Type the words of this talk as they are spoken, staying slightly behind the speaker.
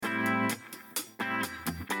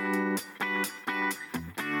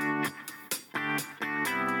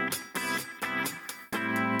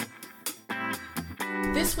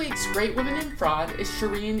This week's Great Women in Fraud is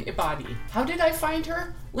Shireen Ebadi. How did I find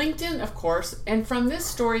her? LinkedIn, of course, and from this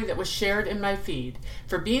story that was shared in my feed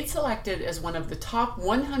for being selected as one of the top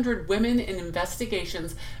 100 women in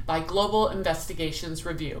investigations by Global Investigations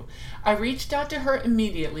Review. I reached out to her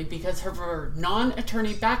immediately because of her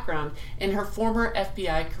non-attorney background and her former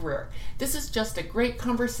FBI career. This is just a great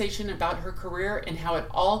conversation about her career and how it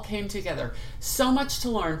all came together. So much to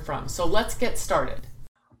learn from, so let's get started.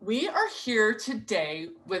 We are here today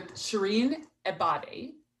with Shireen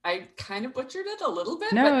Ebadi. I kind of butchered it a little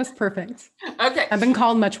bit. No, it's perfect. Okay. I've been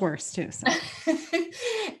called much worse too. So.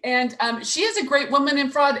 And she is a great woman in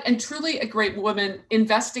fraud and truly a great woman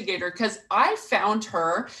investigator, because I found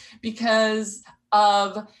her because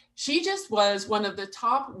she just was one of the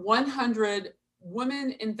top 100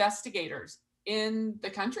 women investigators in the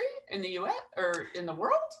country, in the US, or in the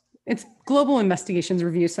world. It's Global Investigations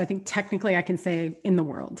Review, so I think technically I can say in the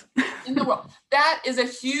world. In the world. That is a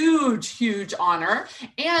huge, huge honor.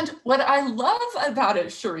 And what I love about it,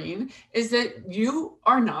 Shireen, is that you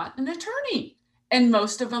are not an attorney, and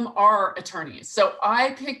most of them are attorneys. So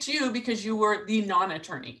I picked you because you were the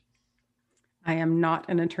non-attorney. I am not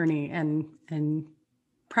an attorney and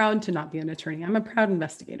proud to not be an attorney. I'm a proud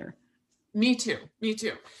investigator. Me too. Me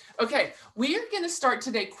too. Okay, we are going to start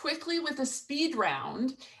today quickly with a speed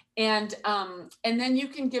round. And then you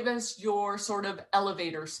can give us your sort of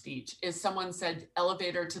elevator speech. As someone said,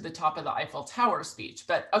 elevator to the top of the Eiffel Tower speech.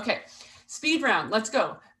 But okay, speed round. Let's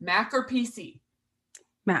go. Mac or PC?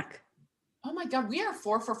 Mac. Oh my God, we are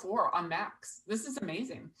 4 for 4 on Macs. This is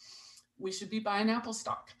amazing. We should be buying Apple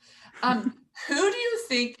stock. Who do you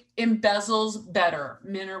think embezzles better,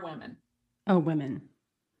 men or women? Oh, women.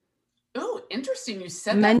 Oh, interesting. You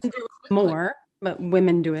said Men that. do it more, but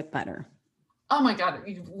women do it better. Oh my God,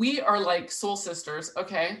 we are like soul sisters.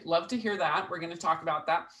 Okay, love to hear that. We're going to talk about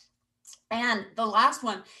that. And the last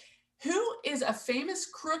one, who is a famous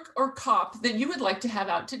crook or cop that you would like to have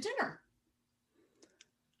out to dinner?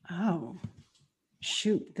 Oh,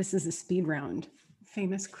 shoot. This is a speed round.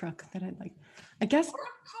 Famous crook that I'd like, I guess. Or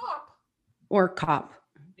a cop. Or cop.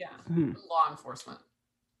 Yeah, law enforcement.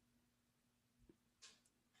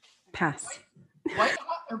 Pass. White hat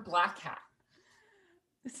or black hat?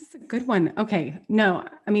 This is a good one. Okay. No,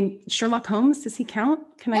 I mean, Sherlock Holmes, does he count?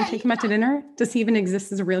 Can I take him out to dinner? Does he even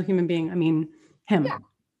exist as a real human being? I mean, him.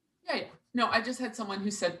 Yeah. No, I just had someone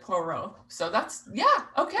who said Poirot. So that's,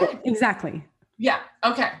 okay. Exactly. Yeah.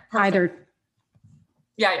 Okay. Perfect. Either.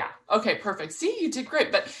 Yeah. Okay. Perfect. See, you did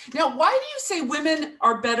great. But now, why do you say women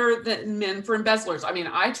are better than men for embezzlers? I mean,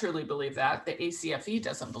 I truly believe that. The ACFE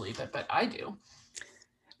doesn't believe it, but I do.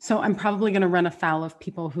 So I'm probably going to run afoul of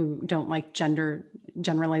people who don't like gender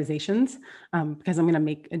generalizations, because I'm going to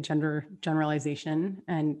make a gender generalization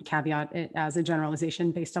and caveat it as a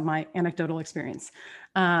generalization based on my anecdotal experience.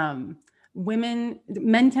 Men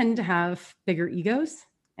tend to have bigger egos,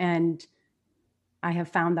 and I have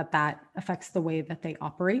found that affects the way that they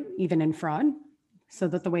operate, even in fraud, so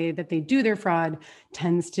that the way that they do their fraud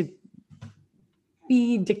tends to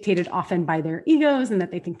be dictated often by their egos and that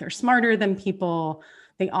they think they're smarter than people.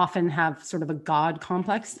 They often have sort of a God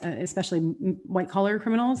complex, especially white collar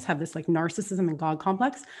criminals have this like narcissism and God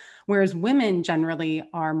complex, whereas women generally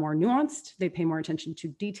are more nuanced. They pay more attention to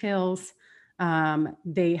details.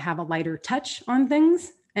 They have a lighter touch on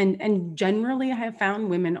things. And generally I have found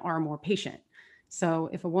women are more patient. So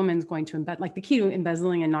if a woman's going to like the key to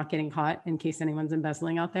embezzling and not getting caught, in case anyone's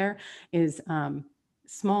embezzling out there, is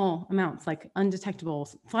small amounts, like undetectable,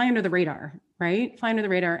 fly under the radar, right? Fly under the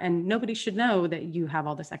radar, and nobody should know that you have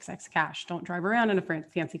all this excess cash. Don't drive around in a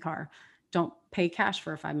fancy car. Don't pay cash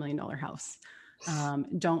for a $5 million house.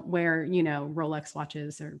 Don't wear, Rolex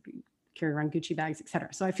watches or carry around Gucci bags, et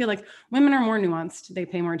cetera. So I feel like women are more nuanced. They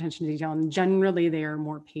pay more attention to detail, and generally they are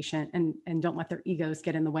more patient and don't let their egos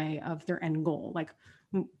get in the way of their end goal. Like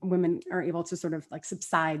women are able to sort of like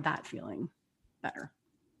subside that feeling better.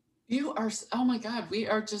 You are, oh my God, we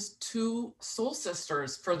are just two soul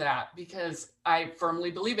sisters for that, because I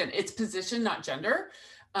firmly believe in it's position, not gender.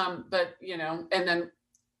 But, and then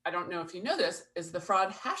I don't know if you know this, is the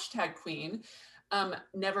fraud hashtag queen,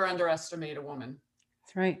 never underestimate a woman.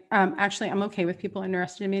 That's right. Actually, I'm okay with people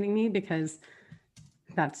underestimating me, because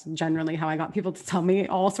that's generally how I got people to tell me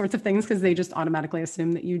all sorts of things, because they just automatically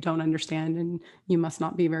assume that you don't understand and you must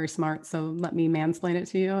not be very smart. So let me mansplain it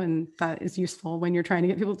to you. And that is useful when you're trying to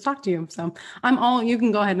get people to talk to you. So you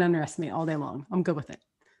can go ahead and underestimate all day long. I'm good with it.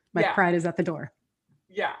 My pride is at the door.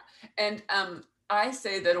 Yeah. And I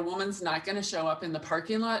say that a woman's not going to show up in the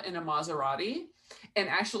parking lot in a Maserati. And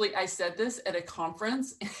actually, I said this at a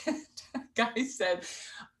conference. guy said,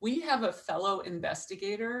 we have a fellow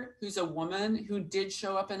investigator who's a woman who did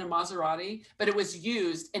show up in a Maserati, but it was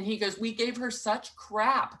used. And he goes, we gave her such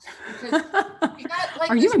crap because we got like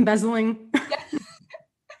Are you embezzling?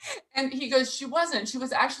 and he goes, she wasn't. She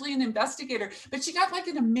was actually an investigator, but she got like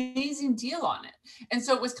an amazing deal on it. And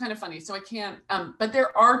so it was kind of funny. So I can't, but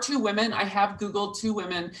there are two women. I have Googled two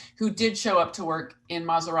women who did show up to work in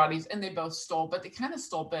Maseratis, and they both stole, but they kind of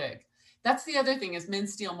stole big. That's the other thing, is men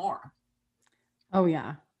steal more. Oh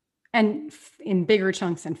yeah. And in bigger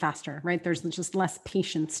chunks and faster, right? There's just less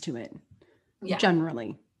patience to it. Yeah.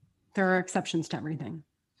 Generally, there are exceptions to everything.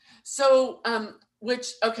 So,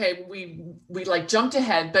 okay, we like jumped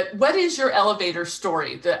ahead, but what is your elevator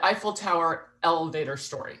story? The Eiffel Tower elevator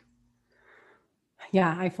story?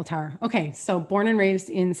 Yeah, Eiffel Tower. Okay, so born and raised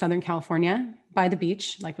in Southern California by the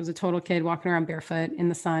beach, like was a total kid walking around barefoot in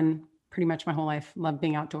the sun pretty much my whole life. Loved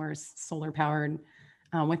being outdoors, solar powered.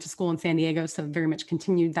 Went to school in San Diego, so very much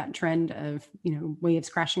continued that trend of, waves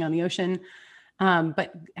crashing on the ocean,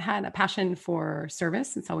 but had a passion for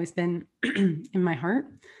service. It's always been in my heart.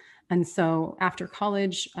 And so after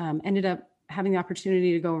college, ended up having the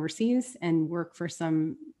opportunity to go overseas and work for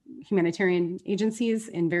some humanitarian agencies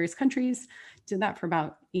in various countries. Did that for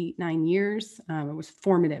about 8-9 years. It was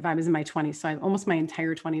formative. I was in my 20s. So almost my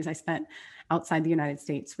entire 20s I spent outside the United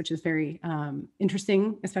States, which is very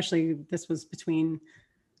interesting, especially this was between,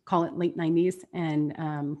 call it late 90s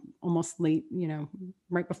and almost late,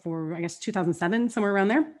 right before, I guess, 2007, somewhere around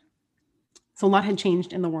there. So a lot had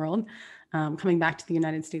changed in the world. Coming back to the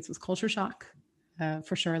United States was culture shock,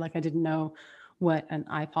 for sure. Like I didn't know what an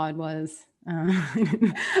iPod was.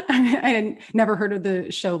 I had never heard of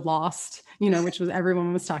the show Lost, which was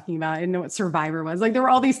everyone was talking about. I didn't know what Survivor was. Like there were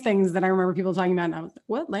all these things that I remember people talking about, and I was like,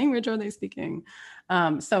 what language are they speaking?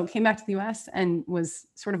 So came back to the US and was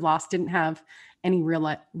sort of lost, didn't have any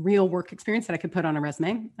real work experience that I could put on a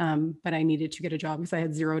resume. But I needed to get a job because I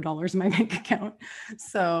had $0 in my bank account.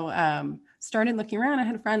 So started looking around. I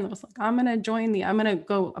had a friend that was like, I'm going to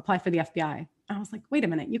go apply for the FBI. I was like, wait a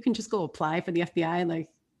minute, you can just go apply for the FBI? Like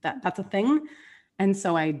that's a thing. And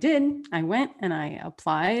so I did. I went and I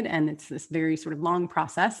applied, and it's this very sort of long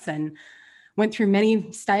process, and went through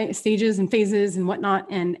many stages and phases and whatnot,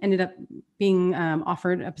 and ended up being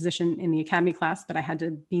offered a position in the academy class, but I had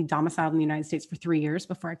to be domiciled in the United States for 3 years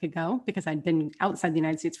before I could go because I'd been outside the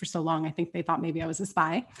United States for so long. I think they thought maybe I was a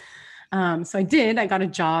spy. So I did. I got a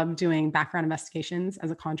job doing background investigations as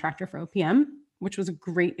a contractor for OPM, which was a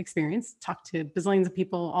great experience. Talked to bazillions of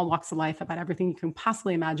people, all walks of life, about everything you can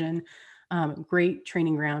possibly imagine. Great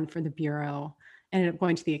training ground for the Bureau. Ended up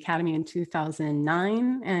going to the academy in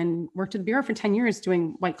 2009 and worked at the Bureau for 10 years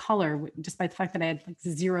doing white collar, despite the fact that I had like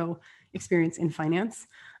zero experience in finance.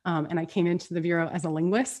 And I came into the Bureau as a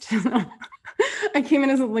linguist. I came in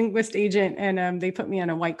as a linguist agent, and they put me on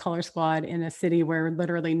a white collar squad in a city where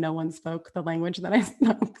literally no one spoke the language that I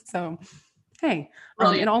spoke. So, hey,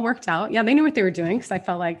 it all worked out. Yeah, they knew what they were doing because I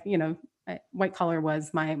felt like, white collar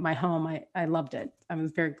was my home. I loved it. I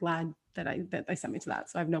was very glad that they sent me to that.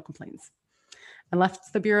 So I have no complaints. I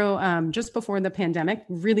left the Bureau just before the pandemic.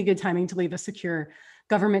 Really good timing to leave a secure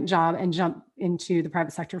government job and jump into the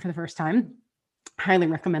private sector for the first time. Highly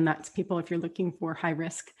recommend that to people if you're looking for high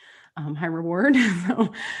risk, high reward.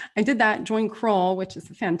 So I did that, joined Kroll, which is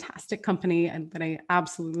a fantastic company that I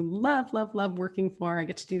absolutely love working for. I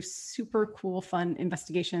get to do super cool, fun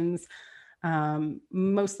investigations,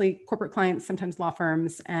 mostly corporate clients, sometimes law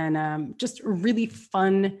firms, and just a really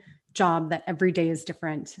fun job that every day is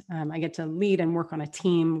different. I get to lead and work on a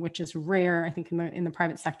team, which is rare, I think, in the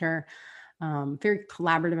private sector. Very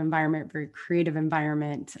collaborative environment, very creative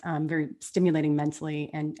environment, very stimulating mentally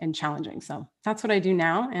and challenging. So that's what I do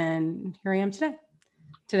now. And here I am today.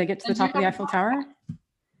 Did I get to the top of the Eiffel Tower?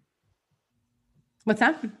 What's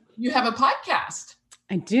that? You have a podcast.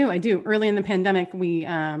 I do. Early in the pandemic,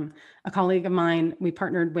 a colleague of mine, we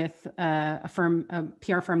partnered with a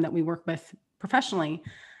PR firm that we work with professionally,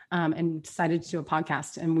 and decided to do a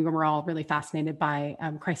podcast. And we were all really fascinated by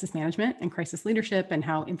crisis management and crisis leadership and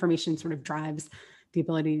how information sort of drives the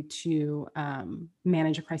ability to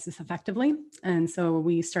manage a crisis effectively. And so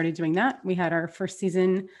we started doing that. We had our first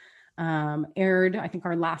season aired. I think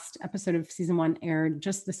our last episode of season 1 aired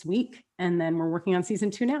just this week. And then we're working on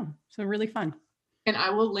season 2 now. So really fun. And I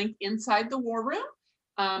will link Inside the War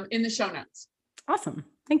Room in the show notes. Awesome.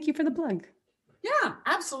 Thank you for the plug. Yeah,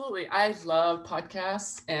 absolutely. I love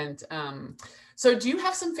podcasts. And so do you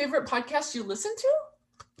have some favorite podcasts you listen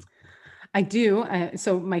to? I do.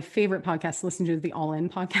 So my favorite podcast to listen to is the All In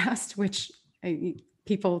podcast, which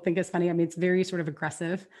people think is funny. I mean, it's very sort of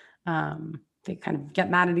aggressive. they kind of get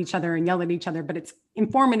mad at each other and yell at each other, but it's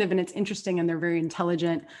informative and it's interesting and they're very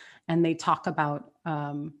intelligent and they talk about,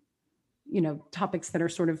 topics that are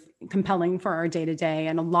sort of compelling for our day to day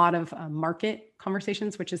and a lot of market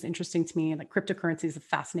conversations, which is interesting to me. Like cryptocurrency is a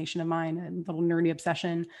fascination of mine, a little nerdy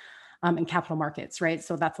obsession, and capital markets, right?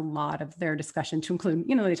 So that's a lot of their discussion to include,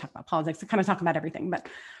 they talk about politics, they kind of talk about everything, but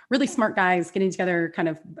really smart guys getting together, kind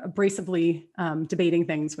of abrasively debating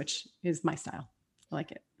things, which is my style. I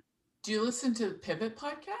like it. Do you listen to the Pivot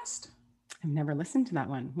podcast? I've never listened to that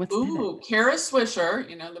one. What's Pivot? Kara Swisher,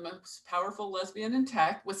 the most powerful lesbian in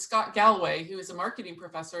tech, with Scott Galloway, who is a marketing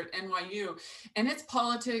professor at NYU. And it's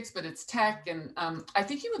politics, but it's tech. And I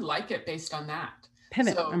think you would like it based on that.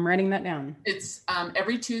 Pivot. So I'm writing that down. It's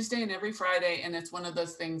every Tuesday and every Friday. And it's one of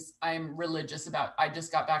those things I'm religious about. I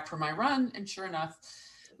just got back from my run and sure enough,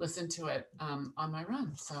 listened to it on my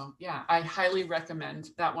run. So yeah, I highly recommend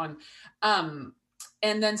that one. And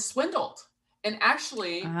then Swindled. And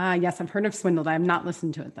actually, yes, I've heard of Swindled. I have not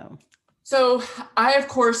listened to it though. So I, of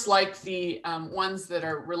course, like the ones that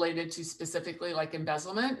are related to specifically like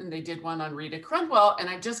embezzlement. And they did one on Rita Crundwell. And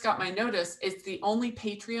I just got my notice. It's the only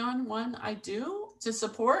Patreon one I do to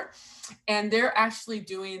support. And they're actually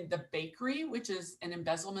doing The Bakery, which is an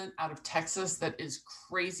embezzlement out of Texas that is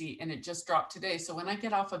crazy. And it just dropped today. So when I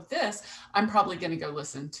get off of this, I'm probably going to go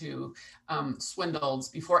listen to Swindled's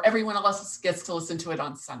before everyone else gets to listen to it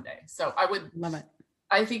on Sunday. So I would love it.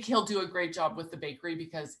 I think he'll do a great job with The Bakery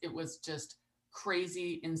because it was just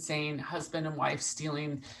crazy, insane husband and wife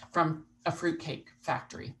stealing from a fruitcake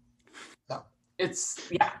factory. So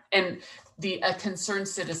it's, yeah. And A Concerned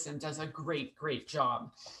Citizen does a great, great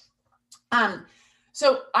job.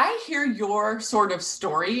 So I hear your sort of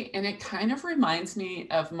story and it kind of reminds me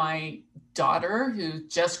of my daughter who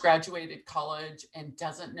just graduated college and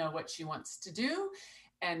doesn't know what she wants to do.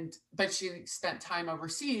 But she spent time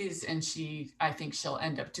overseas and I think she'll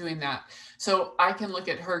end up doing that. So I can look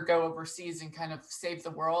at her go overseas and kind of save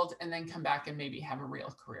the world and then come back and maybe have a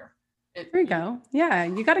real career. There you go. Yeah.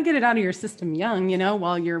 You got to get it out of your system young,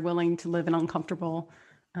 while you're willing to live in uncomfortable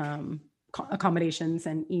accommodations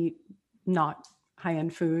and eat not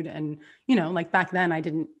high-end food. And, like back then I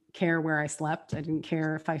didn't care where I slept. I didn't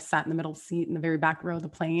care if I sat in the middle seat in the very back row of the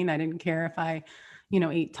plane. I didn't care if I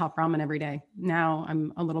ate top ramen every day. Now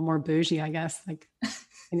I'm a little more bougie, I guess, like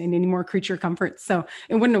and any more creature comfort. So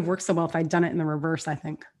it wouldn't have worked so well if I'd done it in the reverse, I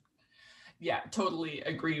think. Yeah, totally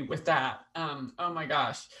agree with that. Oh my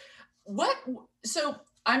gosh. So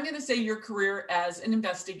I'm going to say your career as an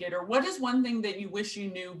investigator, what is one thing that you wish you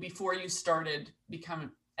knew before you started becoming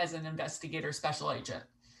as an investigator special agent?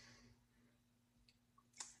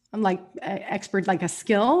 Like expert, like a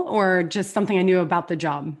skill or just something I knew about the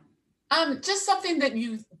job? Just something that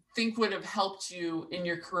you think would have helped you in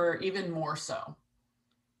your career even more so.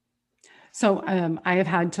 So I have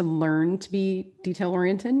had to learn to be detail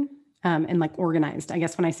oriented and like organized. I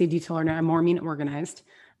guess when I say detail oriented, I more mean organized.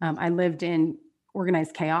 I lived in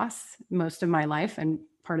organized chaos most of my life. And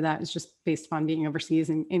part of that is just based upon being overseas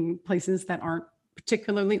in places that aren't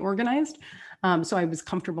particularly organized. So I was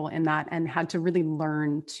comfortable in that and had to really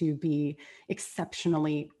learn to be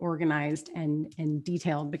exceptionally organized and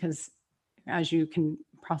detailed because as you can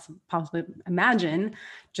possibly imagine,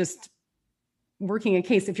 just working a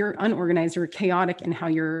case, if you're unorganized or chaotic in how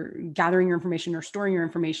you're gathering your information or storing your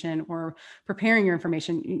information or preparing your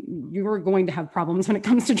information, you're going to have problems when it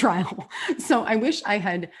comes to trial. So I wish I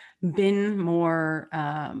had been more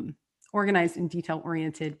organized and detail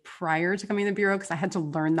oriented prior to coming to the Bureau, because I had to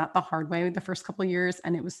learn that the hard way the first couple of years.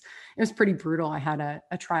 And it was pretty brutal. I had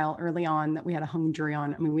a trial early on that we had a hung jury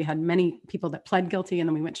on. I mean, we had many people that pled guilty and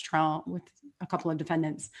then we went to trial with a couple of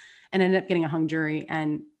defendants and ended up getting a hung jury.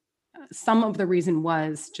 And some of the reason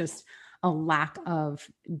was just a lack of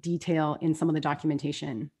detail in some of the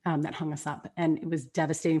documentation that hung us up. And it was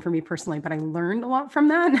devastating for me personally, but I learned a lot from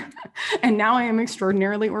that. And now I am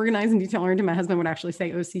extraordinarily organized and detail oriented. My husband would actually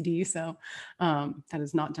say OCD. So that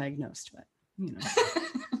is not diagnosed, but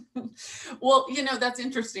Well, that's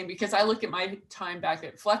interesting because I look at my time back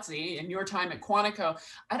at FLETC and your time at Quantico.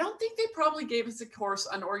 I don't think they probably gave us a course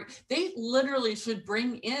on They literally should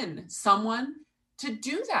bring in someone to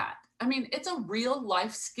do that. I mean, it's a real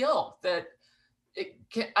life skill that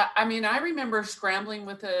I remember scrambling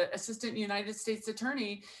with an assistant United States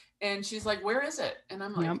attorney and she's like, where is it? And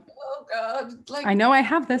I'm like, yep. Oh God. Like, I know I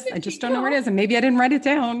have this. I just don't know where it is. And maybe I didn't write it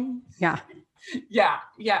down. Yeah.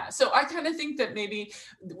 Yeah. So I kind of think that maybe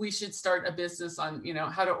we should start a business on,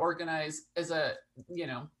 how to organize as a,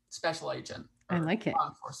 special agent. I like it. Law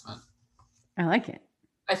enforcement. I like it.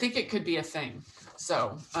 I think it could be a thing.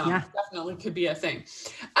 So definitely could be a thing.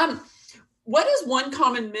 What is one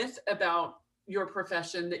common myth about your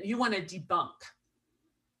profession that you want to debunk?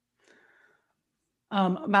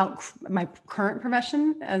 About my current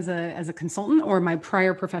profession as a consultant, or my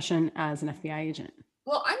prior profession as an FBI agent?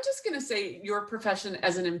 Well, I'm just going to say your profession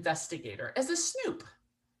as an investigator, as a snoop.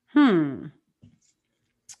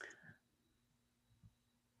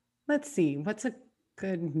 Let's see. What's a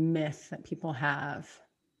good myth that people have?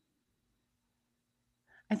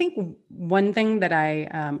 I think one thing that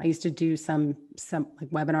I used to do some like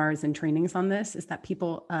webinars and trainings on this is that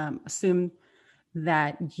people assume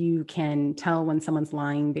that you can tell when someone's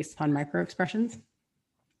lying based upon micro expressions.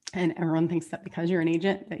 And everyone thinks that because you're an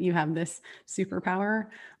agent that you have this superpower,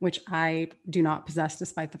 which I do not possess,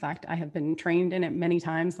 despite the fact I have been trained in it many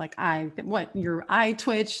times. Like your eye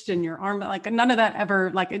twitched and your arm, like none of that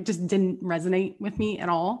ever, like it just didn't resonate with me at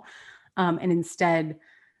all. And instead,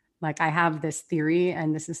 like I have this theory,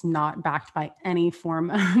 and this is not backed by any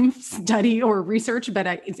form of study or research, but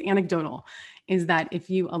it's anecdotal, is that if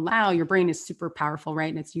you allow, your brain is super powerful, right?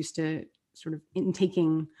 And it's used to sort of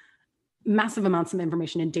intaking massive amounts of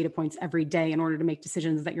information and data points every day in order to make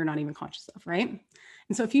decisions that you're not even conscious of, right?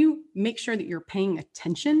 And so if you make sure that you're paying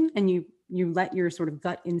attention and you let your sort of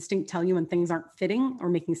gut instinct tell you when things aren't fitting or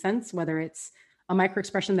making sense, whether it's a micro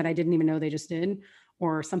expression that I didn't even know they just did,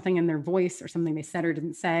 or something in their voice, or something they said or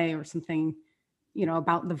didn't say, or something,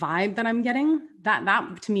 about the vibe that I'm getting,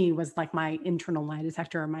 that to me was like my internal lie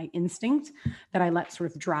detector, or my instinct that I let sort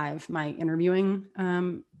of drive my interviewing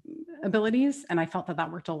abilities. And I felt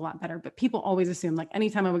that worked a lot better. But people always assume, like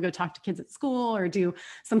anytime I would go talk to kids at school or do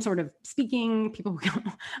some sort of speaking, people would go,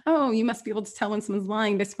 "Oh, you must be able to tell when someone's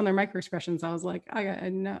lying based on their micro expressions." I was like, I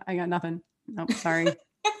got nothing. Nope, sorry.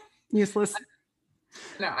 Useless.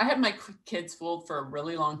 No, I had my kids fooled for a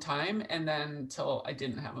really long time, and then until I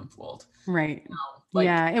didn't have them fooled. Right.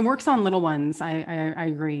 Yeah, it works on little ones. I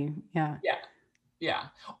agree. Yeah. Yeah.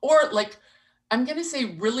 Or like, I'm going to say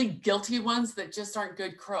really guilty ones that just aren't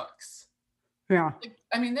good crooks. Yeah. Like,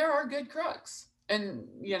 I mean, there are good crooks, and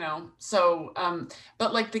so,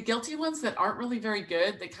 but like the guilty ones that aren't really very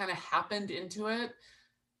good, they kind of happened into it.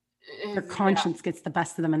 Their conscience gets the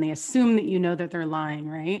best of them, and they assume that that they're lying,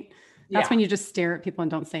 right? That's when you just stare at people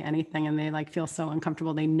and don't say anything, and they like feel so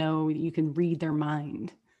uncomfortable. They know you can read their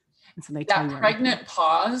mind. And so they tell you that pregnant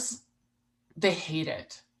pause, they hate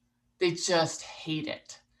it. They just hate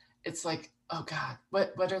it. It's like, oh God,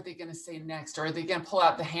 what are they going to say next? Or are they going to pull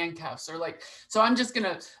out the handcuffs? Or like, so I'm just going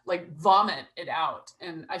to like vomit it out.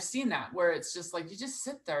 And I've seen that where it's just like, you just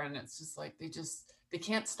sit there and it's just like, they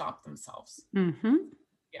can't stop themselves. Mm-hmm.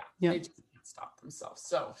 Yeah. Yep. They just can't stop themselves.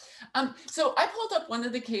 So I pulled up one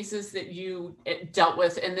of the cases that you dealt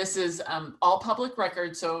with, and this is all public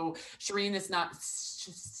record. So Shireen is not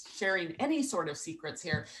sharing any sort of secrets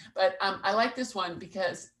here, but I like this one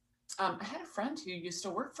because I had a friend who used to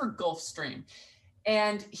work for Gulfstream,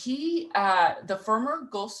 and he, the former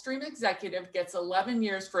Gulfstream executive, gets 11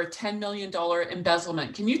 years for a $10 million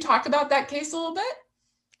embezzlement. Can you talk about that case a little bit?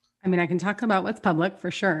 I mean, I can talk about what's public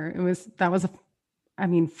for sure. That was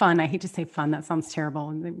fun. I hate to say fun. That sounds terrible.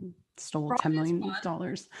 And they stole $10 million.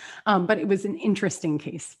 But it was an interesting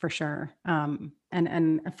case for sure.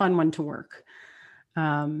 And a fun one to work.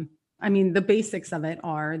 The basics of it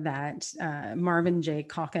are that Marvin J.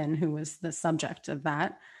 Calkin, who was the subject of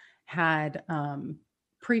that, had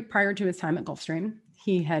prior to his time at Gulfstream,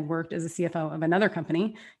 he had worked as a CFO of another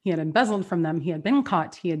company. He had embezzled from them. He had been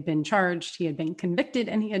caught. He had been charged. He had been convicted,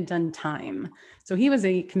 and he had done time. So he was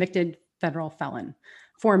a convicted federal felon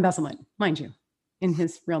for embezzlement, mind you, in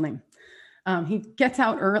his real name. He gets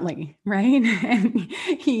out early, right? And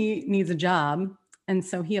he needs a job. And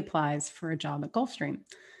so he applies for a job at Gulfstream.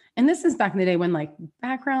 And this is back in the day when like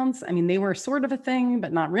backgrounds, they were sort of a thing,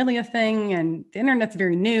 but not really a thing. And the internet's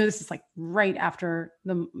very new. This is like right after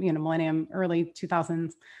the millennium, early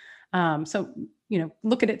 2000s. So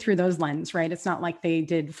look at it through those lenses, right? It's not like they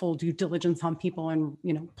did full due diligence on people and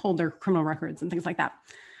pulled their criminal records and things like that.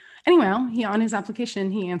 Anyway, he, on his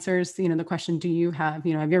application, he answers the question, do you have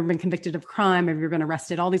you ever been convicted of crime? Have you ever been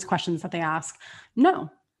arrested? All these questions that they ask.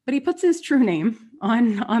 No. But he puts his true name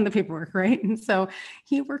on the paperwork, right? And so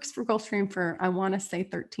he works for Gulfstream for, I want to say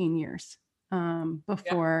 13 years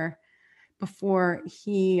before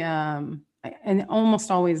he, and almost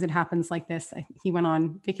always it happens like this. He went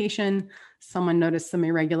on vacation, someone noticed some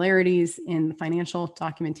irregularities in the financial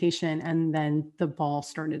documentation, and then the ball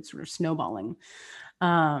started sort of snowballing.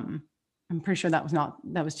 I'm pretty sure that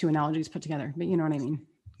was two analogies put together, but you know what I mean?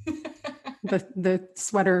 The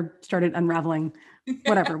sweater started unraveling.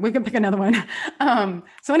 Whatever, we could pick another one.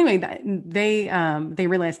 So anyway, they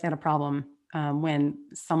realized they had a problem when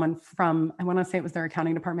someone from, I want to say it was their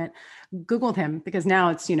accounting department, Googled him, because now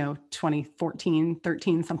it's, 2014,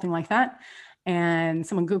 13, something like that. And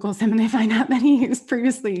someone Googles him and they find out that he has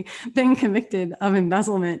previously been convicted of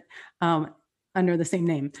embezzlement under the same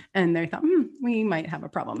name. And they thought, we might have a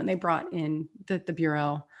problem. And they brought in the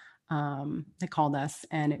Bureau. They called us,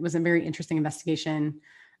 and it was a very interesting investigation.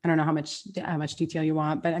 I don't know how much detail you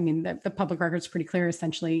want, but I mean, the public record's pretty clear.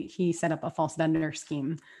 Essentially, he set up a false vendor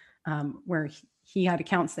scheme where he had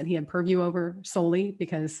accounts that he had purview over solely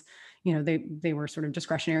because, they were sort of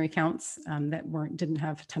discretionary accounts that didn't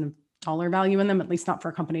have a ton of dollar value in them, at least not for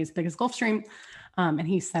a company as big as Gulfstream. And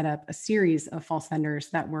he set up a series of false vendors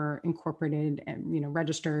that were incorporated and,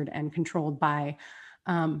 registered and controlled by,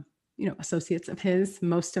 associates of his,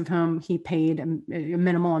 most of whom he paid a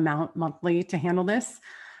minimal amount monthly to handle this.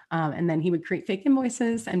 And then he would create fake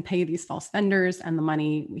invoices and pay these false vendors, and the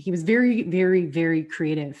money. He was very, very, very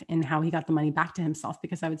creative in how he got the money back to himself,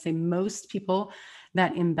 because I would say most people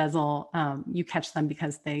that embezzle, you catch them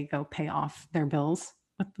because they go pay off their bills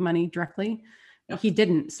with the money directly. Yep. He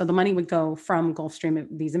didn't. So the money would go from Gulfstream.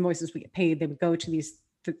 These invoices we get paid, they would go to these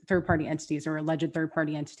third-party entities or alleged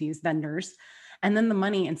third-party entities, vendors. And then the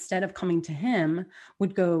money, instead of coming to him,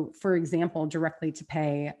 would go, for example, directly to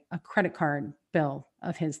pay a credit card bill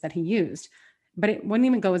of his that he used. But it wouldn't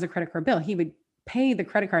even go as a credit card bill. He would pay the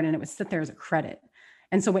credit card and it would sit there as a credit.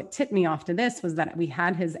 And so what tipped me off to this was that we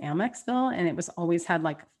had his Amex bill, and it was always had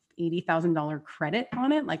like $80,000 credit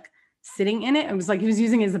on it, like sitting in it. It was like he was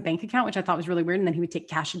using it as a bank account, which I thought was really weird. And then he would take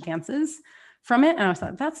cash advances from it. And I was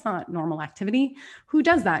like, that's not normal activity. Who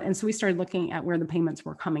does that? And so we started looking at where the payments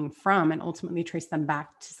were coming from and ultimately traced them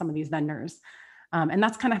back to some of these vendors. And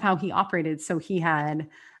that's kind of how he operated. So he had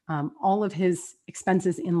all of his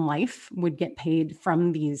expenses in life would get paid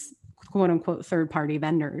from these quote unquote third-party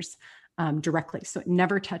vendors directly. So it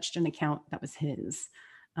never touched an account that was his.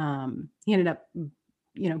 He ended up,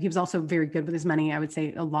 he was also very good with his money. I would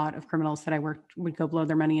say a lot of criminals that I worked would go blow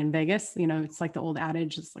their money in Vegas. It's like the old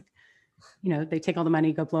adage. It's like, they take all the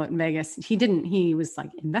money, go blow it in Vegas. He didn't. He was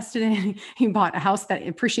like invested in, he bought a house that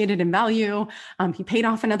appreciated in value. He paid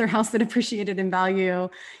off another house that appreciated in value.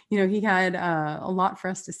 He had a lot for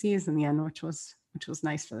us to seize in the end, which was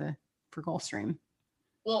nice for Gulfstream.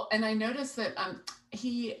 Well, and I noticed that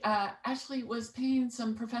he actually was paying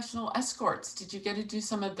some professional escorts. Did you get to do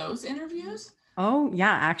some of those interviews? Oh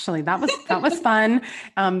yeah, actually that was fun.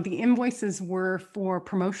 The invoices were for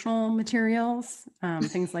promotional materials,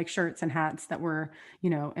 things like shirts and hats that were,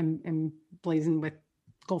 emblazoned with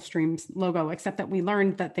Gulfstream's logo, except that we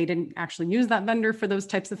learned that they didn't actually use that vendor for those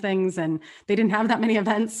types of things. And they didn't have that many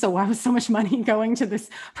events. So why was so much money going to this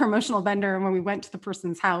promotional vendor? And when we went to the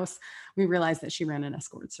person's house, we realized that she ran an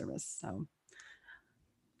escort service. So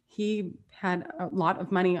he had a lot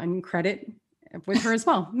of money on credit with her as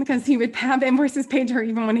well, because he would have invoices paid to her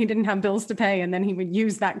even when he didn't have bills to pay. And then he would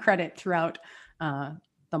use that credit throughout the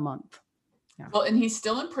month. Yeah. Well, and he's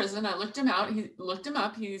still in prison. I looked him out. He looked him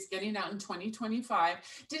up. He's getting out in 2025.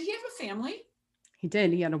 Did he have a family? He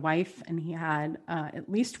did. He had a wife and he had at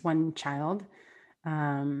least one child.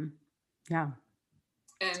 Yeah. And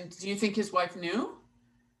do you think his wife knew?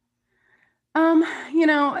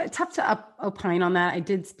 Tough to opine on that. I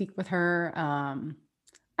did speak with her.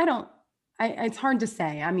 It's hard to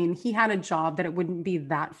say. I mean, he had a job that it wouldn't be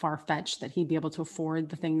that far-fetched that he'd be able to afford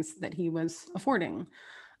the things that he was affording.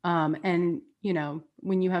 And,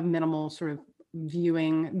 when you have minimal sort of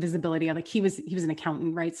viewing visibility, like he was an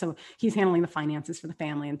accountant, right? So he's handling the finances for the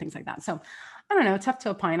family and things like that. So I don't know, tough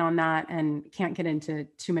to opine on that, and can't get into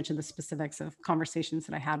too much of the specifics of conversations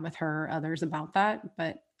that I had with her or others about that.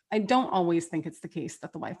 But I don't always think it's the case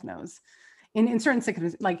that the wife knows. In certain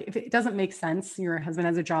situations, like if it doesn't make sense, your husband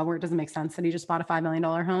has a job where it doesn't make sense that he just bought a $5 million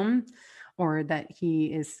home, or that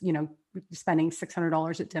he is, spending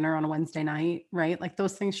 $600 at dinner on a Wednesday night, right? Like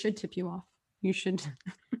those things should tip you off. You should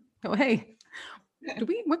go, hey, how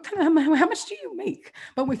much do you make?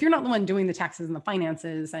 But if you're not the one doing the taxes and the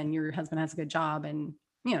finances, and your husband has a good job, and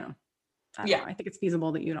I think it's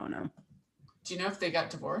feasible that you don't know. Do you know if they got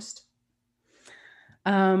divorced?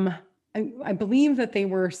 I believe that they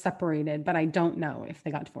were separated, but I don't know if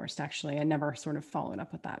they got divorced. Actually, I never sort of followed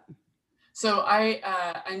up with that. So I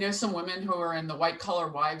know some women who are in the White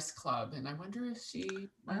Collar Wives Club, and I wonder if she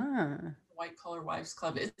White Collar Wives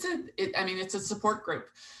Club. It's a support group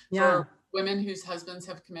for women whose husbands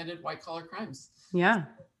have committed white collar crimes. Yeah.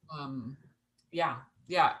 Yeah.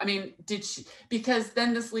 I mean, did she? Because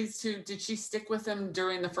then this leads to: did she stick with him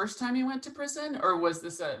during the first time he went to prison, or was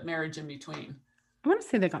this a marriage in between? I want to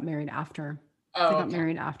say they got married after. Oh, they got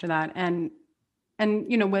married after that, and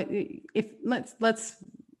you know what? If let's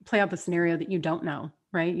play out the scenario that you don't know,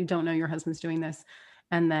 right? You don't know your husband's doing this.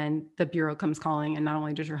 And then the bureau comes calling, and not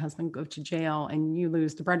only does your husband go to jail and you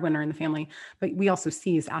lose the breadwinner in the family, but we also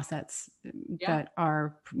seize assets that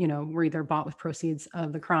are, were either bought with proceeds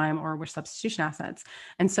of the crime or were substitution assets.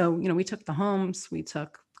 And so, we took the homes, we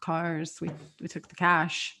took cars, we took the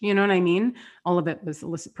cash, you know what I mean? All of it was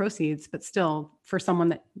illicit proceeds, but still, for someone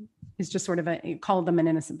that is just sort of call them an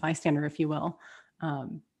innocent bystander, if you will,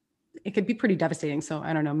 it could be pretty devastating. So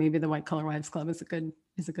I don't know, maybe the White Collar Wives Club is a good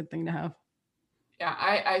thing to have. Yeah,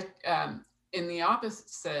 I in the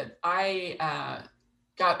opposite, I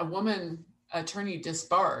got a woman attorney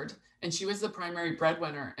disbarred, and she was the primary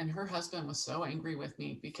breadwinner, and her husband was so angry with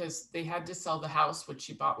me because they had to sell the house, which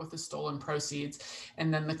she bought with the stolen proceeds,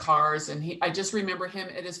 and then the cars. And I just remember him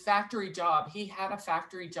at his factory job. He had a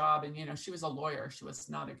factory job, and she was a lawyer. She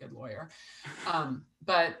was not a good lawyer,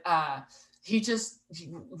 but he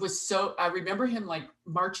was so, I remember him like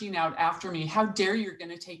marching out after me. How dare you're going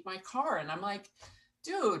to take my car? And I'm like,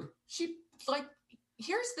 dude,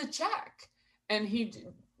 here's the check. And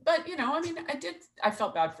but I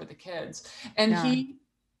felt bad for the kids. And yeah.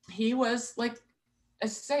 he was like, I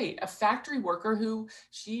say, a factory worker who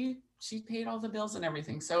she paid all the bills and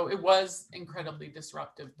everything. So it was incredibly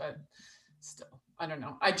disruptive, but still, I don't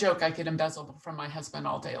know. I joke I could embezzle from my husband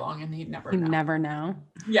all day long and he'd never know. Never know.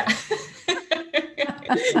 Yeah.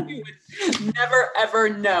 You would never, ever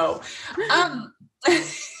know.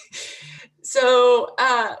 So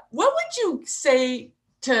what would you say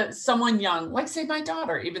to someone young, like say my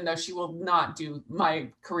daughter, even though she will not do my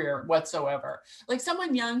career whatsoever, like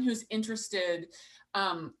someone young who's interested,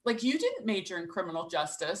 like you didn't major in criminal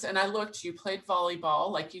justice, and I looked, you played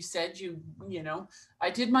volleyball, like you said, I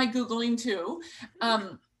did my Googling too.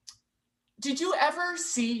 Did you ever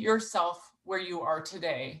see yourself where you are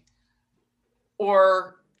today?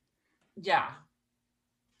 Or, yeah.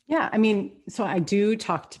 Yeah. I mean, so I do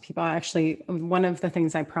talk to people. Actually, one of the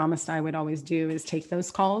things I promised I would always do is take those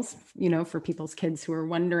calls, for people's kids who are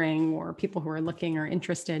wondering, or people who are looking or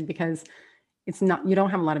interested, because you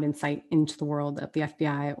don't have a lot of insight into the world of the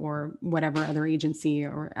FBI or whatever other agency,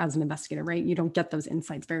 or as an investigator, right? You don't get those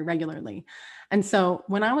insights very regularly. And so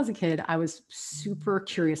when I was a kid, I was super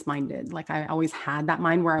curious minded. Like I always had that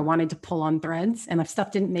mind where I wanted to pull on threads, and if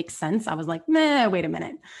stuff didn't make sense, I was like, nah, wait a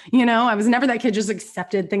minute. I was never that kid just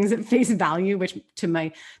accepted things at face value, which to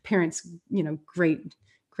my parents,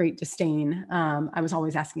 great disdain. I was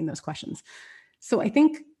always asking those questions. So I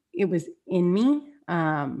think it was in me.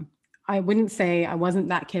 I wouldn't say I wasn't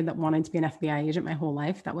that kid that wanted to be an FBI agent my whole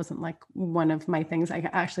life. That wasn't like one of my things. I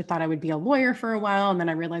actually thought I would be a lawyer for a while. And then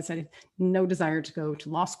I realized I had no desire to go to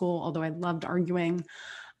law school, although I loved arguing.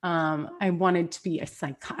 I wanted to be I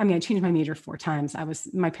changed my major 4 times.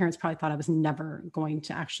 My parents probably thought I was never going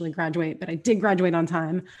to actually graduate, but I did graduate on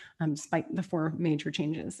time, despite the 4 major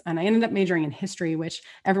changes. And I ended up majoring in history, which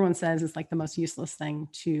everyone says is like the most useless thing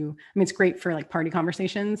it's great for like party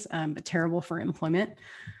conversations, but terrible for employment.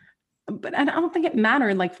 But I don't think it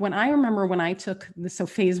mattered. Like when I took this, so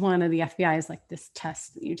phase 1 of the FBI is like this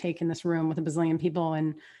test that you take in this room with a bazillion people,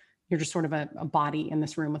 and you're just sort of a body in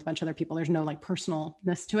this room with a bunch of other people. There's no like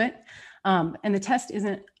personalness to it. And the test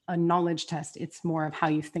isn't a knowledge test. It's more of how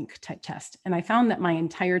you think type test. And I found that my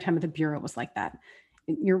entire time at the Bureau was like that.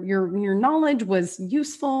 Your knowledge was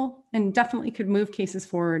useful and definitely could move cases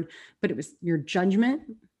forward, but it was your judgment,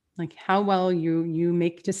 like how well you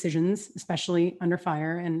make decisions, especially under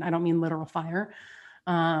fire. And I don't mean literal fire,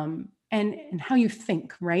 and how you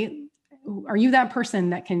think, right? Are you that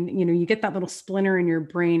person that can, you get that little splinter in your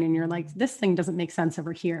brain and you're like, this thing doesn't make sense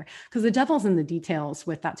over here? Because the devil's in the details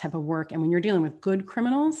with that type of work. And when you're dealing with good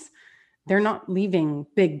criminals, they're not leaving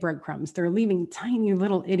big breadcrumbs. They're leaving tiny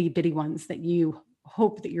little itty bitty ones that you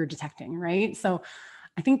hope that you're detecting, right? So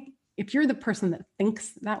I think if you're the person that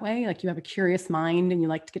thinks that way, like you have a curious mind and you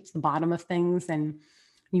like to get to the bottom of things and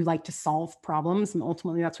you like to solve problems, and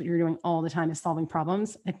ultimately that's what you're doing all the time is solving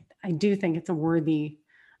problems, I do think it's a worthy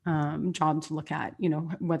job to look at,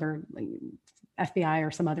 whether like FBI or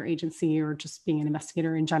some other agency or just being an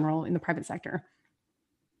investigator in general in the private sector.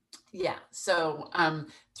 Yeah. So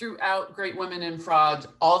throughout Great Women in Fraud,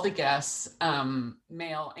 all the guests,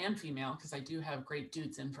 male and female, because I do have great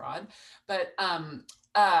dudes in fraud, but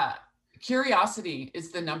curiosity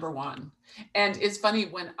is the number one. And it's funny,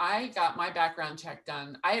 when I got my background check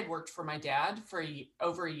done, I had worked for my dad for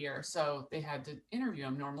over a year. So they had to interview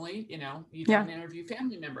him. Normally, you don't interview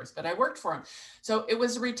family members, but I worked for him. So it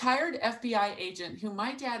was a retired FBI agent who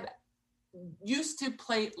my dad used to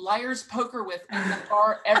play liar's poker with in the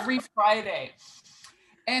bar every Friday.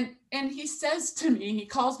 And he says to me, he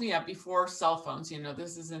calls me up before cell phones,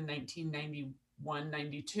 this is in 1991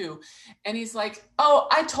 192. And he's like, oh,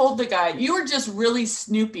 I told the guy, you were just really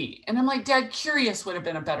snoopy. And I'm like, Dad, curious would have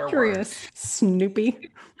been a better word. Snoopy.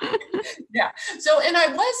 Yeah. So, and I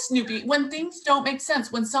was snoopy when things don't make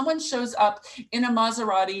sense. When someone shows up in a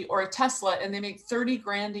Maserati or a Tesla and they make 30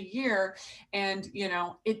 grand a year and,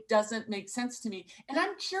 it doesn't make sense to me. And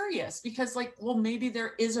I'm curious because well, maybe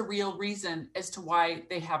there is a real reason as to why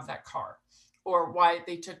they have that car or why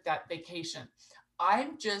they took that vacation.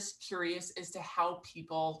 I'm just curious as to how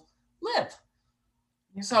people live.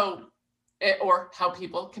 Yeah. So, or how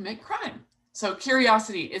people commit crime. So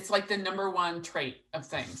curiosity, it's like the number one trait of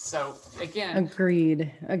things. So again,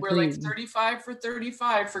 agreed. We're like 35 for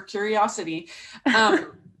 35 for curiosity.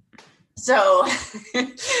 So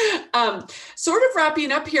sort of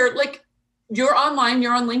wrapping up here, you're online,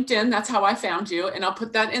 you're on LinkedIn. That's how I found you. And I'll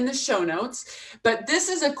put that in the show notes. But this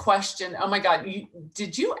is a question. Oh my God.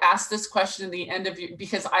 Did you ask this question in the end of you?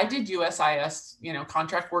 Because I did USIS,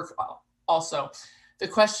 contract work also. The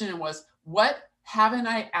question was, what haven't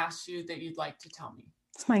I asked you that you'd like to tell me?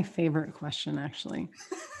 It's my favorite question, actually.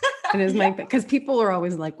 It is because people are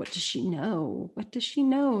always like, what does she know? What does she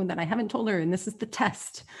know that I haven't told her? And this is the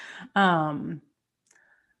test.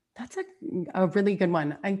 That's a really good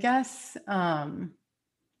one. I guess why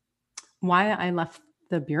I left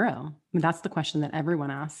the bureau. That's the question that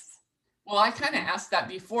everyone asks. Well, I kind of asked that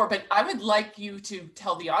before, but I would like you to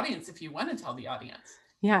tell the audience if you want to tell the audience.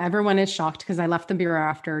 Yeah, everyone is shocked because I left the bureau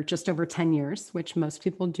after just over 10 years, which most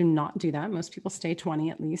people do not do that. Most people stay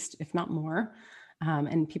 20 at least, if not more.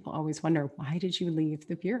 And people always wonder, why did you leave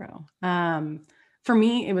the bureau? For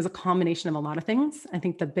me, it was a combination of a lot of things. I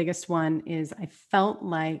think the biggest one is I felt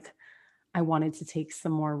like I wanted to take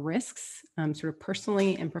some more risks, sort of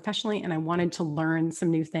personally and professionally, and I wanted to learn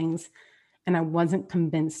some new things. And I wasn't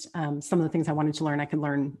convinced some of the things I wanted to learn, I could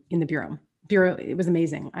learn in the bureau. It was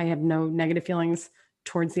amazing. I have no negative feelings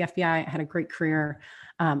towards the FBI. I had a great career.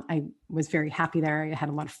 I was very happy there. I had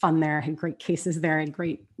a lot of fun there. I had great cases there. I had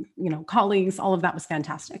great, colleagues. All of that was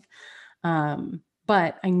fantastic.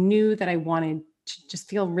 But I knew that I wanted to just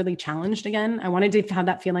feel really challenged again. I wanted to have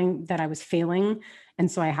that feeling that I was failing. And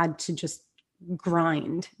so I had to just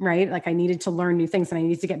grind, right? Like I needed to learn new things and I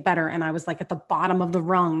needed to get better. And I was like at the bottom of the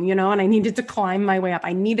rung, and I needed to climb my way up.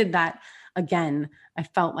 I needed that again. I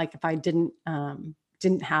felt like if I didn't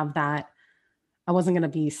have that, I wasn't going to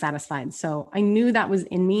be satisfied. So I knew that was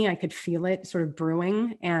in me. I could feel it sort of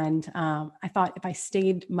brewing. And I thought if I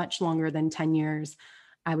stayed much longer than 10 years,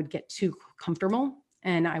 I would get too comfortable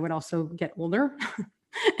and I would also get older.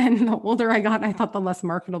 And the older I got, I thought the less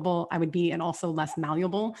marketable I would be and also less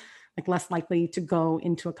malleable, like less likely to go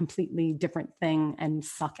into a completely different thing and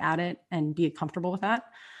suck at it and be comfortable with that.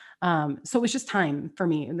 So it was just time for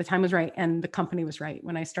me. The time was right. And the company was right.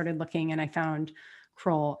 When I started looking and I found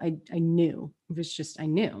Kroll, I knew. It was just, I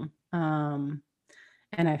knew.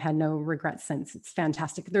 And I've had no regrets since. It's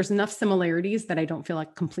fantastic. There's enough similarities that I don't feel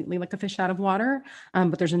like completely like a fish out of water,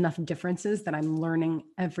 but there's enough differences that I'm learning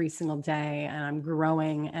every single day and I'm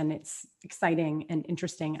growing and it's exciting and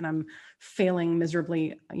interesting and I'm failing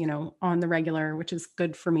miserably, on the regular, which is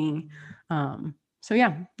good for me. So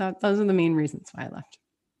yeah, those are the main reasons why I left.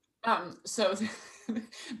 So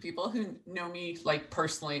people who know me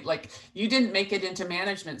personally, you didn't make it into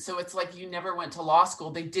management. So it's like you never went to law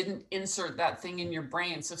school. They didn't insert that thing in your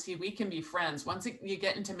brain. So see, we can be friends. Once you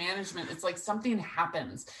get into management, it's like something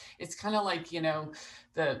happens. It's kind of like,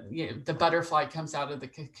 the butterfly comes out of the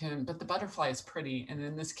cocoon, but the butterfly is pretty. And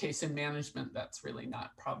in this case, in management, that's really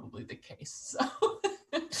not probably the case. So.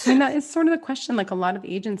 And that is sort of the question, like a lot of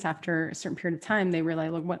agents after a certain period of time, they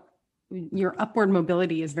realize, look, your upward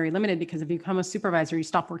mobility is very limited because if you become a supervisor, you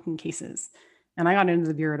stop working cases. And I got into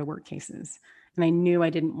the bureau to work cases. And I knew I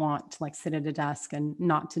didn't want to sit at a desk and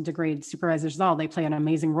not to degrade supervisors at all. They play an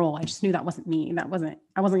amazing role. I just knew that wasn't me. I wasn't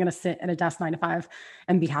going to sit at a desk 9 to 5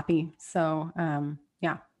 and be happy. So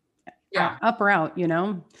yeah. Up or out, and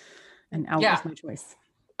out was my choice.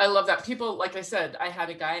 I love that. People, like I said, I had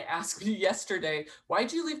a guy ask me yesterday,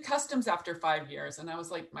 why'd you leave customs after 5 years? And I was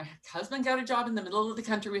like, my husband got a job in the middle of the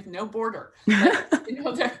country with no border.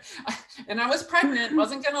 But, and I was pregnant,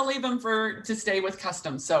 wasn't going to leave him to stay with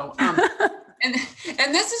customs. So, and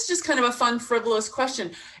this is just kind of a fun, frivolous question.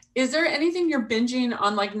 Is there anything you're binging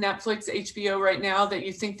on Netflix, HBO right now that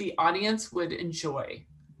you think the audience would enjoy?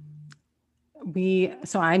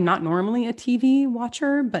 So I'm not normally a TV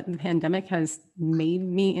watcher, but the pandemic has made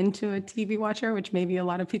me into a TV watcher, which maybe a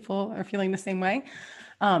lot of people are feeling the same way.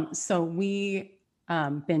 So we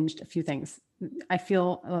binged a few things. I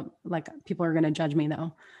feel like people are going to judge me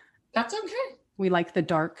though. That's okay. We like the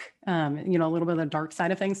dark, a little bit of the dark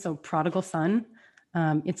side of things. So Prodigal Son,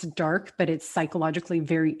 It's dark, but it's psychologically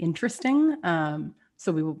very interesting.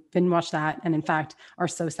 So we will binge watch that. And in fact, are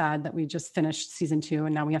so sad that we just finished season 2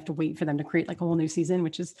 and now we have to wait for them to create like a whole new season,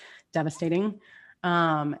 which is devastating.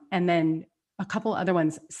 And then a couple other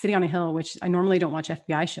ones, City on a Hill, which I normally don't watch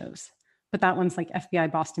FBI shows, but that one's like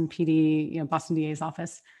FBI, Boston PD, Boston DA's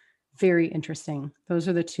office. Very interesting. Those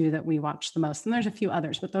are the 2 that we watch the most. And there's a few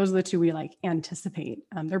others, but those are the 2 we like anticipate.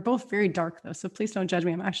 They're both very dark though. So please don't judge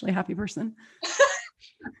me. I'm actually a happy person.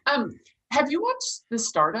 Have you watched The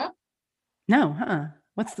Startup? No,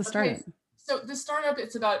 What's The Startup? Okay. So The Startup,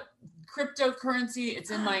 it's about cryptocurrency.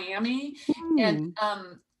 It's in Miami. And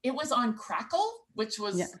it was on Crackle, which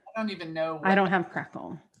was, I don't even know. I don't have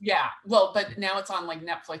Crackle. Yeah. Well, but now it's on like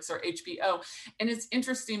Netflix or HBO. And it's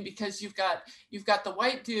interesting because you've got the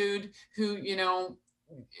white dude who,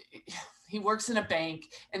 he works in a bank,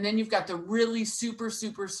 and then you've got the really super,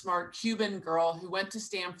 super smart Cuban girl who went to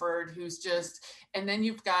Stanford, and then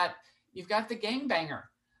you've got the gangbanger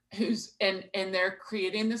and they're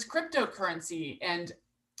creating this cryptocurrency. And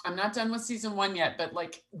I'm not done with season 1 yet, but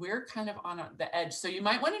like we're kind of on the edge. So you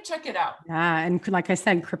might want to check it out. Yeah. And like I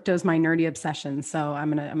said, crypto's my nerdy obsession. So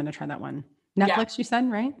I'm going to try that one. Netflix, you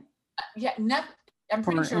said, right? Yeah. I'm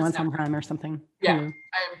pretty sure it's Amazon Prime or something. Yeah. I'm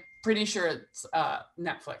pretty sure it's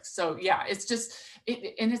Netflix. So yeah, it's just,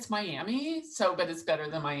 and it's Miami. But it's better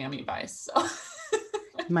than Miami Vice. So.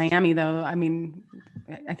 Miami though, I mean,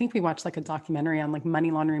 I think we watched like a documentary on like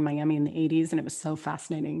money laundering Miami in the 80s, and it was so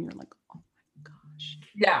fascinating. You're like, oh my gosh.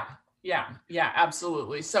 Yeah,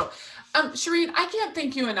 absolutely. So, Shireen, I can't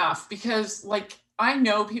thank you enough because like, I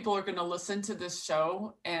know people are going to listen to this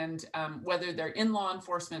show, and whether they're in law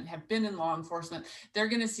enforcement, have been in law enforcement, they're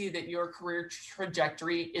going to see that your career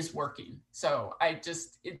trajectory is working. So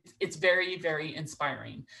it's very, very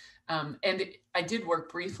inspiring. And I did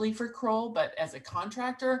work briefly for Kroll, but as a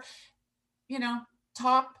contractor,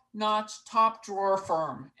 top notch, top drawer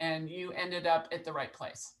firm, and you ended up at the right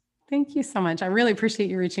place. Thank you so much. I really appreciate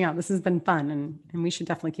you reaching out. This has been fun, and we should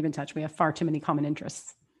definitely keep in touch. We have far too many common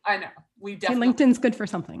interests. I know. We definitely. LinkedIn's good for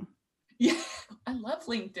something. Yeah, I love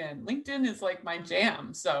LinkedIn. LinkedIn is like my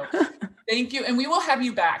jam. So thank you. And we will have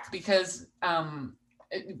you back because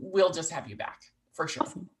we'll just have you back for sure.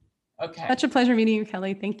 Awesome. Okay. Such a pleasure meeting you,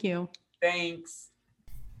 Kelly. Thank you. Thanks.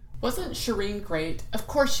 Wasn't Shireen great? Of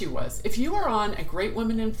course she was. If you are on a Great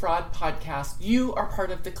Women in Fraud podcast, you are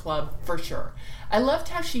part of the club for sure. I loved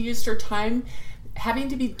how she used her time having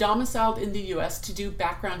to be domiciled in the U.S. to do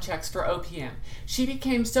background checks for OPM. She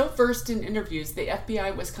became so versed in interviews, the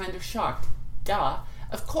FBI was kind of shocked. Duh.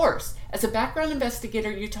 Of course, as a background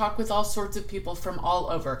investigator, you talk with all sorts of people from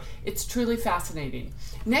all over. It's truly fascinating.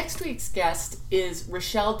 Next week's guest is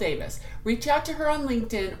Rochelle Davis. Reach out to her on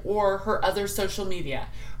LinkedIn or her other social media.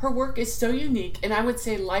 Her work is so unique and I would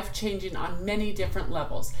say life-changing on many different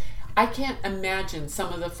levels. I can't imagine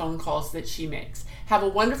some of the phone calls that she makes. Have a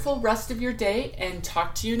wonderful rest of your day and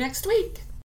talk to you next week.